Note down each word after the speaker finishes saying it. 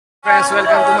Friends,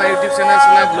 welcome to my YouTube channel.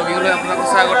 Suna vlogging lo apnalok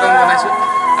swagotom janaisu.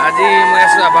 Aji moi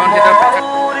asu Abahon theatar pakhat.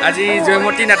 Aji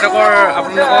Joymoti natakor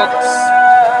apnalok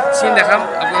scene dekham.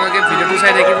 Apnaloke video tu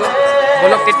sai dekhibo.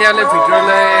 Bolok ketiale video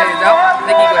le jao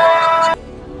ne ki koi.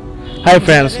 Hi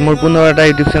friends, মোৰ পুনৰ এটা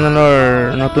YouTube চেনেলৰ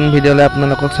নতুন video লৈ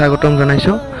আপোনালোকক স্বাগতম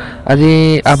জনাইছো। আজি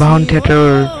আবাহন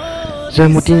থিয়েটাৰৰ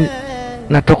জয়মতী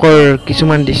নাটকৰ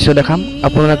কিছুমান দৃশ্য দেখাম।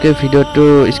 আপোনালোকে ভিডিওটো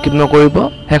স্কিপ নকৰিব,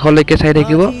 শেষলৈকে চাই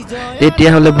থাকিব। তেতিয়া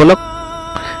হলে বলক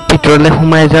ভিতৰলৈ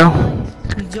সোমাই যাও।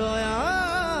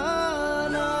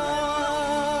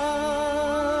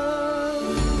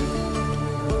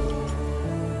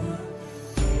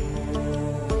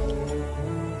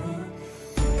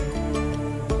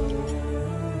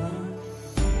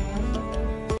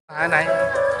 নাই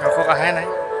দৰ্শক আহে নাই,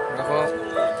 দৰ্শক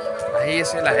আহি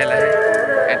আছে লাহে লাহে।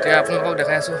 এতিয়া আপোনালোকক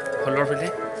দেখাই আছো হলৰ ফালে,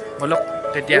 বলক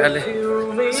তেতিয়াহ'লে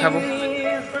চাব।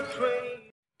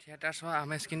 থিয়েটাৰ চোৱা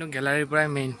আমেজ কিন্তু গেলাৰীৰ পৰাই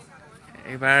মেইন।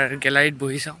 এইবাৰ গেলাৰীত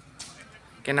বহি চাওঁ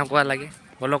কেনেকুৱা লাগে,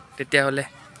 বলক তেতিয়াহ'লে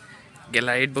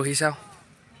গেলাৰীত বহি চাওঁ।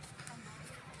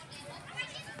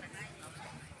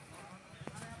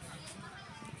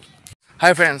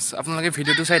 হাই ফ্ৰেণ্ডছ, আপোনালোকে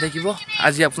ভিডিঅ'টো চাই থাকিব।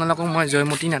 আজি আপোনালোকক মই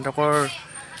জয়মতী নাটকৰ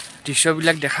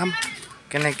দৃশ্যবিলাক দেখাম,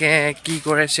 কেনেকৈ কি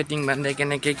কৰে, ছেটিং বান্ধে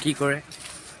কেনেকৈ কি কৰে,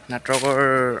 নাটকৰ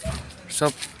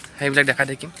চব সেইবিলাক দেখাই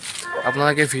থাকিম।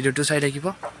 আপোনালোকে ভিডিঅ'টো চাই থাকিব।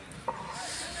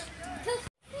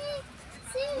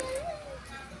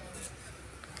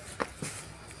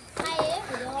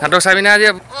 নাটক চাবি না আজি?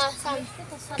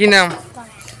 কি নাম?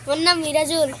 মোৰ নাম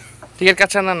মিৰাজুল। টিকেট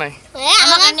কাটছা না নাই?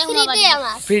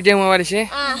 ফ্ৰীতে সোমাব দিছে।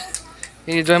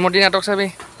 এই জয়মতী নাটক চাবি?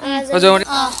 জয়মতী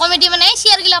কমিটি মানে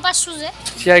শেয়ার গিলা পাছছো যে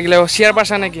শেয়ার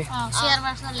পাছা নাকি? শেয়ার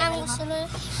পাছলা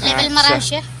লেভেল মারা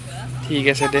আছে। ঠিক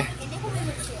আছে দে।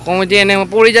 কমিটি এনে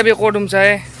পৰি যাবি ক'ত চাই?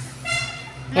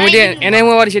 কমিটি এনে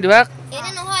সোমাব দিছে তোমাক?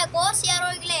 এনে নহয় কো শেয়ার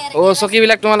হৈ গিলা। ও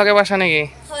চকীবিলাক তোমালোকে পাছা নেকি?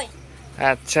 হয়।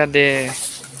 আচ্ছা দে।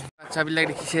 বাচ্চাবিলাক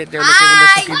দেখিছে, তেওঁলোকে বোলে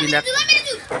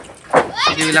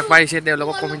চকীবিলাক পাৰিছে,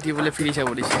 তেওঁলোকক কমিটি বোলে ফ্ৰী চাব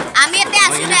দিছে। আমি এতে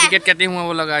আছো দে। টিকেট কাটি সোমাব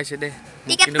লগা হৈছে দে।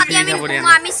 টিকেট কাটি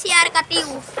আমি শেয়ার কাটি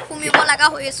সুমিব লগা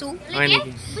হৈছো। হয়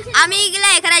নেকি? আমি গিলা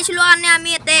এখানে আইছিলো আনে আমি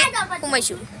এতে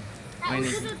সুমাইছো। হয়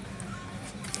নেকি?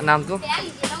 নামটো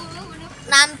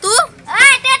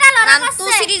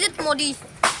শ্ৰীজিত মোদী।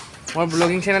 মোৰ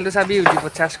ব্লগিং চেনেলটো চাবি,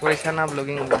 ইউটিউবত সাৰ্চ কৰি সানা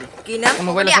ব্লগিং বুলি। কি নাম?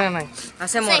 মোবাইল আছে নাই?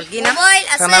 আছে মোৰ। কি নাম? মোবাইল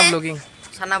আছে। সানা ব্লগিং।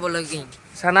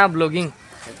 সানা ব্লগিং।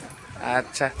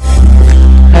 আচ্ছা।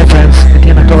 হাই ফ্ৰেণ্ডছ,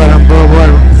 এতিয়া নাটক আৰম্ভ হ'ব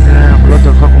আৰু সকলো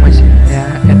দৰ্শক সোমাইছে।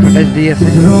 এডভাৰটাইজ দি আছে।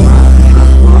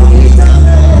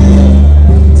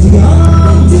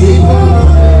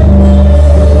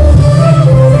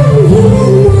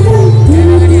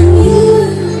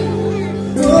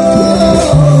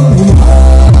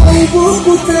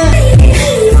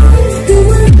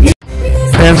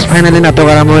 ফ্ৰেণ্ডছ, ফাইনেলি নাটক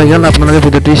আৰম্ভ হৈ গ'ল। আপোনালোকে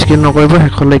ভিডিঅ'টো স্কিপ নকৰিব,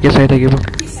 শেষলৈকে চাই থাকিব।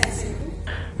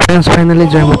 ফ্ৰেণ্ডছ, ফাইনেলি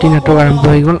জয়মতী নাটক আৰম্ভ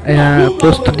হৈ গ'ল।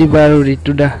 প্ৰস্তুতি বা আৰু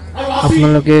ঋতু দা,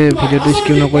 আপোনালোকে ভিডিঅ'টো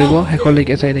স্কিপ নকৰিব,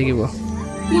 শেষলৈকে চাই থাকিব।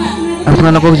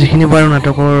 আপোনালোকক যিখিনি পাৰোঁ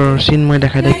নাটকৰ চিন মই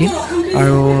দেখাই থাকিম,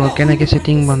 আৰু কেনেকৈ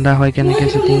ছেটিং বন্ধা হয়, কেনেকৈ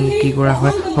ছেটিং কি কৰা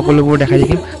হয়, সকলোবোৰ দেখাই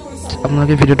থাকিম।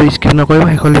 আপোনালোকে ভিডিঅ'টো স্কিপ নকৰিব,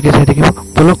 শেষলৈকে চাই থাকিব।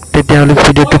 বলক তেতিয়াহ'লে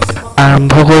ভিডিঅ'টো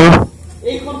আৰম্ভ কৰোঁ।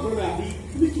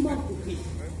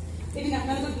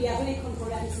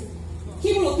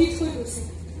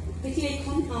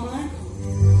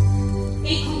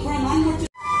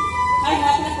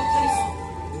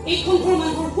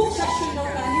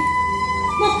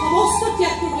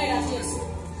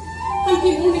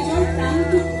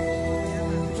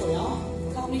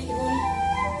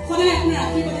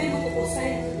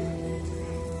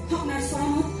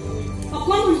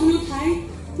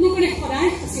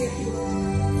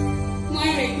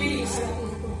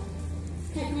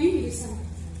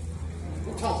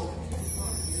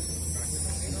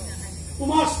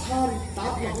 তোমাৰ স্থান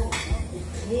তাত নহয়,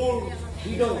 মোৰ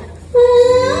হৃদয়।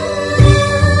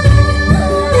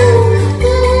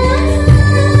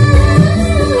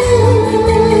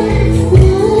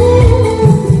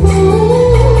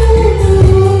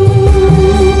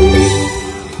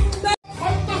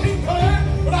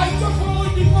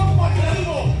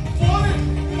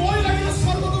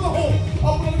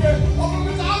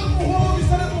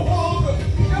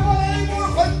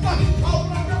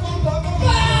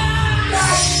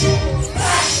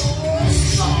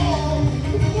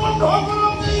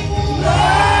 No!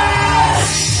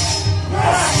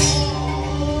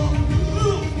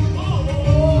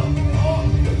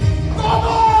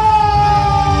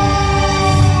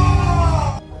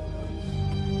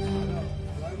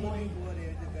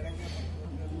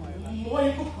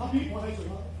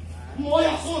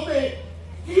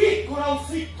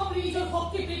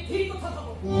 সেই কথা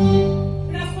ভাবক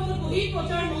ৰাজপথত বহি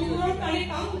প্ৰজাৰ মংগলৰ কাৰণে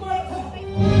কাম কৰা কথা ভাবক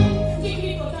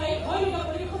যিখিনি প্ৰজাই ভয় লগা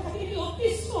পৰিৱেশত থাকি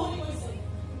অতিষ্ঠ হৈ গৈছে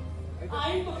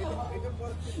আইন কথা ভাবক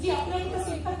যি আপোনাৰ কথা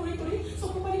চিন্তা কৰি কৰি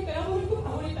চকু পানী পেলাবলৈকো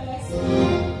পাহৰি পেলাইছে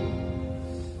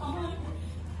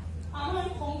আমাৰ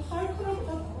সংসাৰখনৰ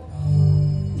কথা ভাবক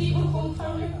যিখন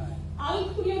সংসাৰলৈ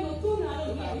আলফুলীয়া নতুন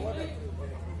আলহী আহিবলৈ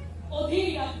অধীৰ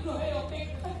আগ্ৰহে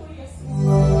অপেক্ষা কৰি আছে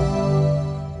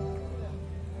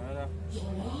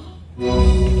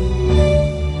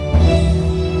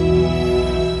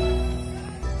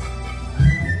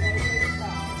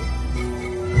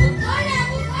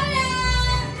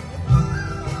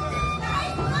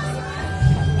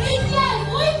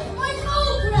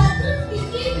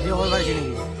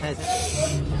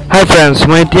हाय फ्रेंड्स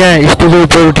मैं इतना स्टेजर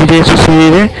ऊपर उठी जाइए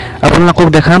सीढ़ी आपलोक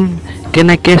देखाम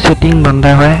केनेके सेटिंग बंधा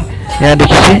है या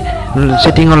देखिसे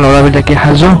सेटिंगर लड़ाबिलाके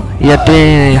हाजो इते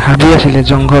हाबी आছিলে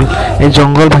जंगल এই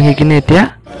जंगल भांगी किने এতিয়া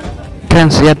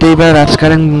फ्रेंड्स इते एबार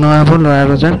राजकारेंग बनवा हबो लड़ा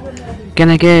रजार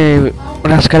केनेके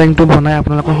राजकारेंगটো बनाय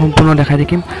आपलोक सम्पूर्ण देखाइ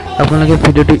दिम आपलोक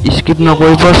भिडिओটো स्किप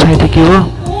नकरिब चाइ থাকিব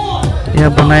या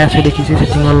बनाय আছে देखिसे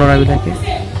सेटिंगर लड़ाबिलाके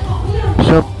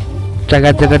सब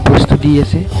जगह जगह बस्तु दी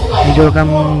आसे निजर काम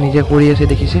निजे करि आसे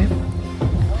देखिसे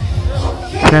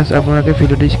फ्रेंड्स आपलोके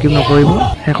भिडिओটো स्किप नकरिब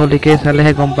हेकलिके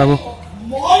चालेहे गम पाबो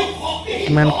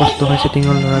किमान कष्ट হয়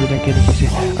सेटिंगर लड़ाबिलाके देखिसे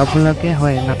आपलोके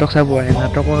হয় नाटक চাব আহে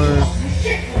नाटকৰ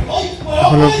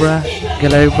হলৰ পৰা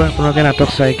গ্যালাৰীৰ পৰা আপোনালোকে নাটক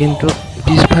চাই কিন্তু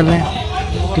পিছফালে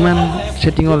কিমান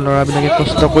সেটিংৰ লৰাবিলাকে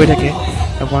কষ্ট কৰি থাকে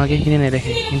আপোনালোকে কিনে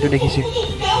নেদেখে কিন্তু দেখিছে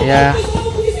এয়া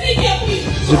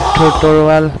যুদ্ধৰ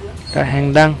তৰোৱাল তাৰ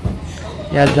হেংদাং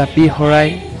या জাপি হৰাই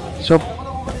সব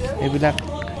এবিলাক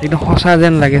একদম সঁচা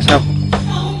যেন লাগে সব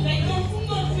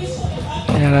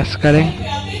এয়া ৰাজকাৰেং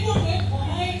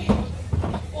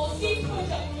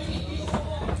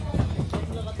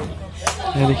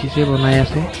দেখিছে বনাই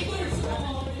আছে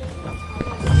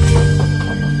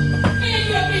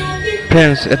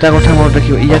फ्रेंड्स এটা কথা মনত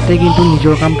ৰাখিব ইয়াতে কিন্তু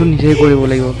নিজৰ কামটো নিজেই কৰিব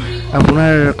লাগিব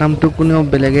আপোনাৰ কামটো কোনেও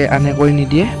বেলেগে আনে কৰি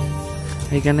নিদিয়ে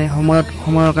সেইকাৰণে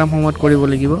সময়ৰ কাম সময়ত কৰিব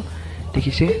লাগিব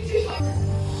देखिसे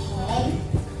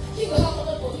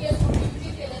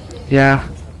या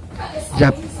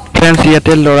जब फ्रेंड्स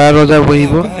इते लड़ा रजा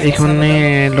बहिब एखने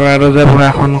लड़ा रजा बहा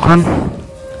आसनखन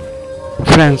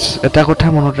फ्रेंड्स एटा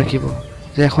कथा मनत राखिब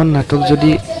जे এখন नाटक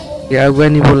जदि आगुवाई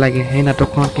निब लागे हे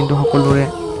नाटकखन किन्तु सकलोरे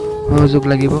सहयोग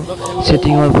লাগিব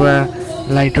सेटिंगर পৰা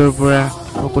लाइटर পৰা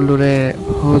সকলোৰে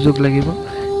सहयोग লাগিব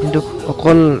কিন্তু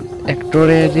অকল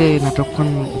एक्टरे जे नाटकखन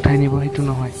उठाই নিব হেতু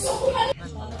নহয়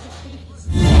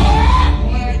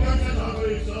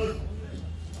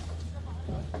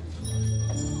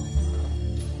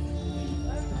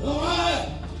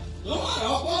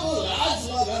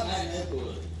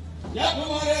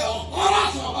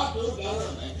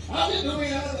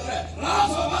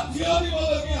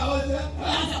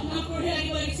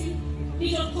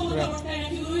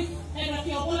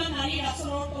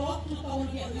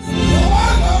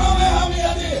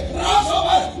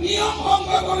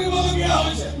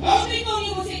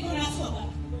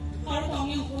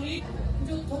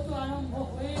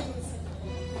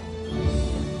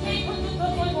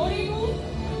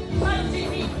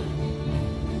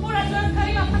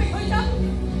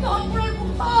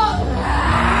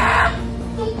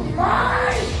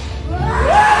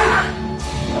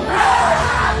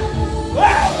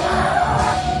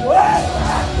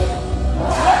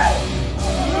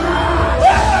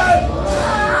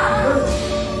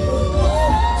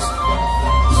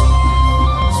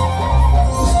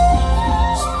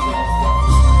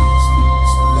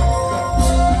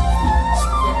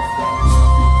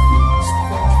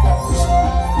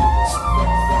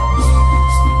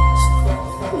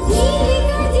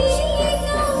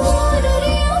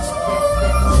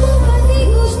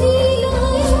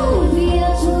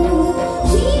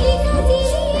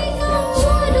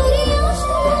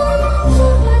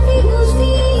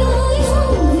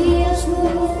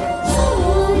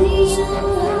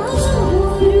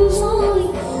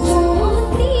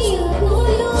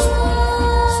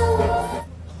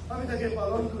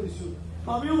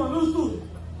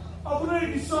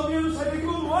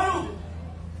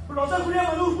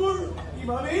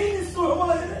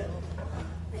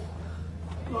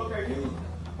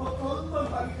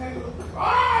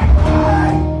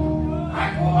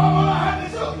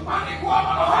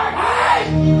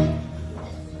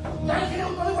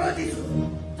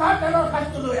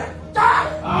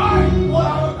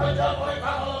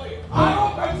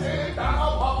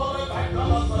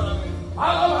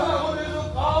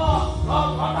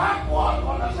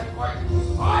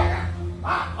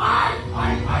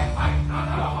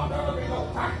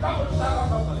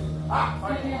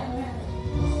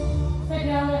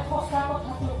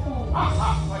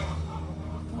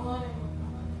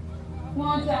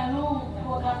জানো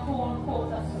কথা কোন ক'ত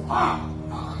আছে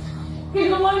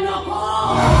কিন্তু মই নকওঁ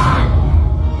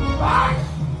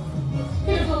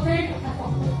কিন্তু গোটেই কথা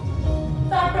কওঁ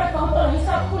তাৰ পৰা তহঁতৰ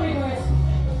হিচাপ কৰি গৈ আছে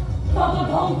তহঁতৰ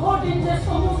ধ্বংসৰ দিন যে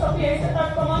চমু চাপি আহিছে তাৰ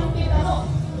প্ৰমাণ কি জানো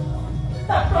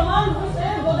তাৰ প্ৰমাণ হৈছে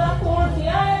গদা কোৰ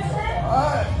জীয়াই আছে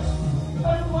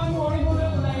আৰু মই মৰিবলৈ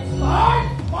ওলাইছো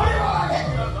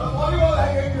মৰিব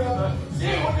লাগে যি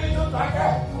শুনিছো তাকে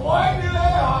কৈ দিলে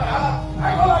হয়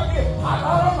এগৰাকী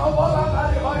সাধাৰণ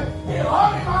অৱদানকাৰী হয়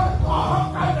কিহৰ ইমান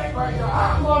অহংকাৰ দেখুৱাইছে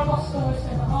বৰ কষ্ট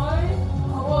হৈছে নহয়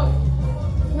হ'বই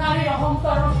নাৰীৰ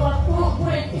অহংকাৰৰ পৰা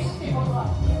পুৰুষবোৰে সৃষ্টি কৰোৱা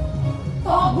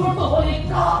তহঁতবোৰতো হলি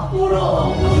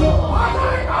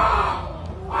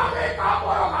আমি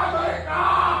কাপোৰক আদৰিকা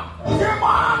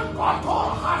যিমান কঠোৰ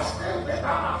শাস্তিৰ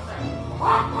বিধান আছে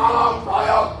সকলো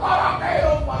প্ৰয়োগ কৰাকেই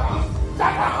পৰা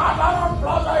যাতে সাধাৰণ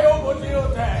প্ৰজায়ো বুজি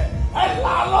উঠে এই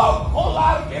লালক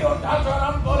খোলাৰ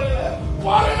বিৰুদ্ধাচৰণ কৰিলে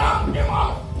পৰিণাম কিমান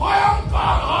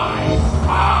ভয়ংকৰ হয়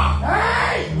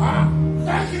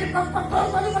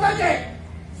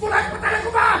Surat kepada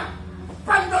kuba,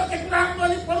 pandor ke kurang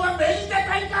beli peluang beli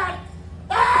dekaikan.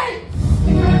 Hei!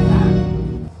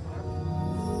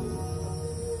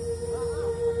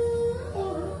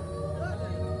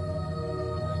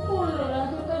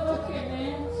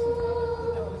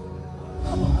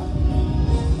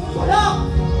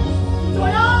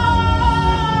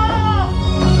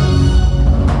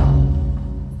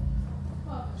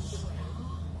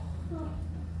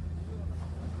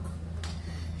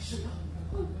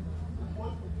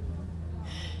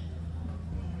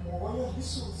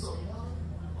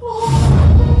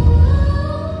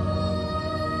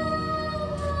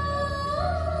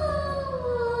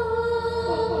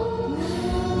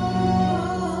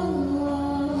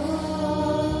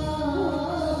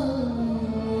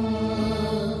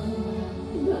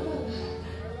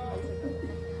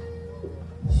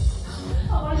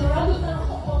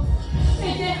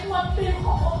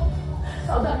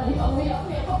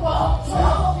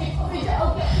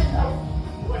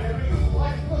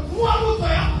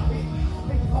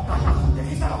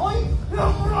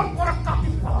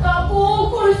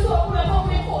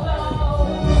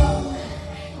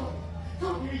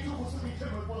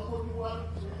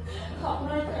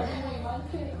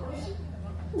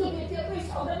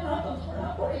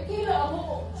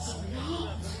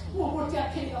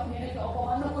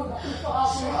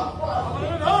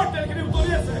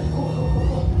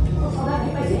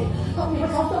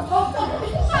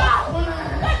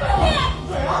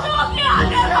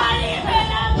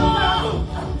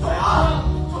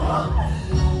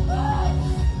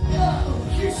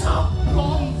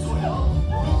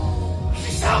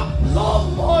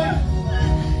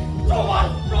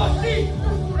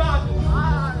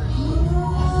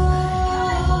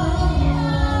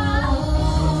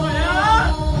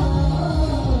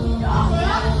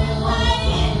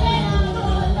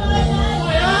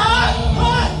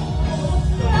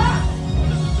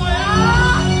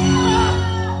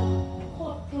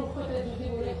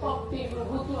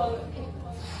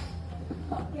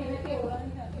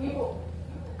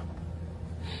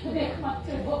 একমাত্র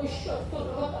ভবিষ্যৎ তোর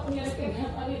কথা আমি আর কে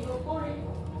ঘামালি করে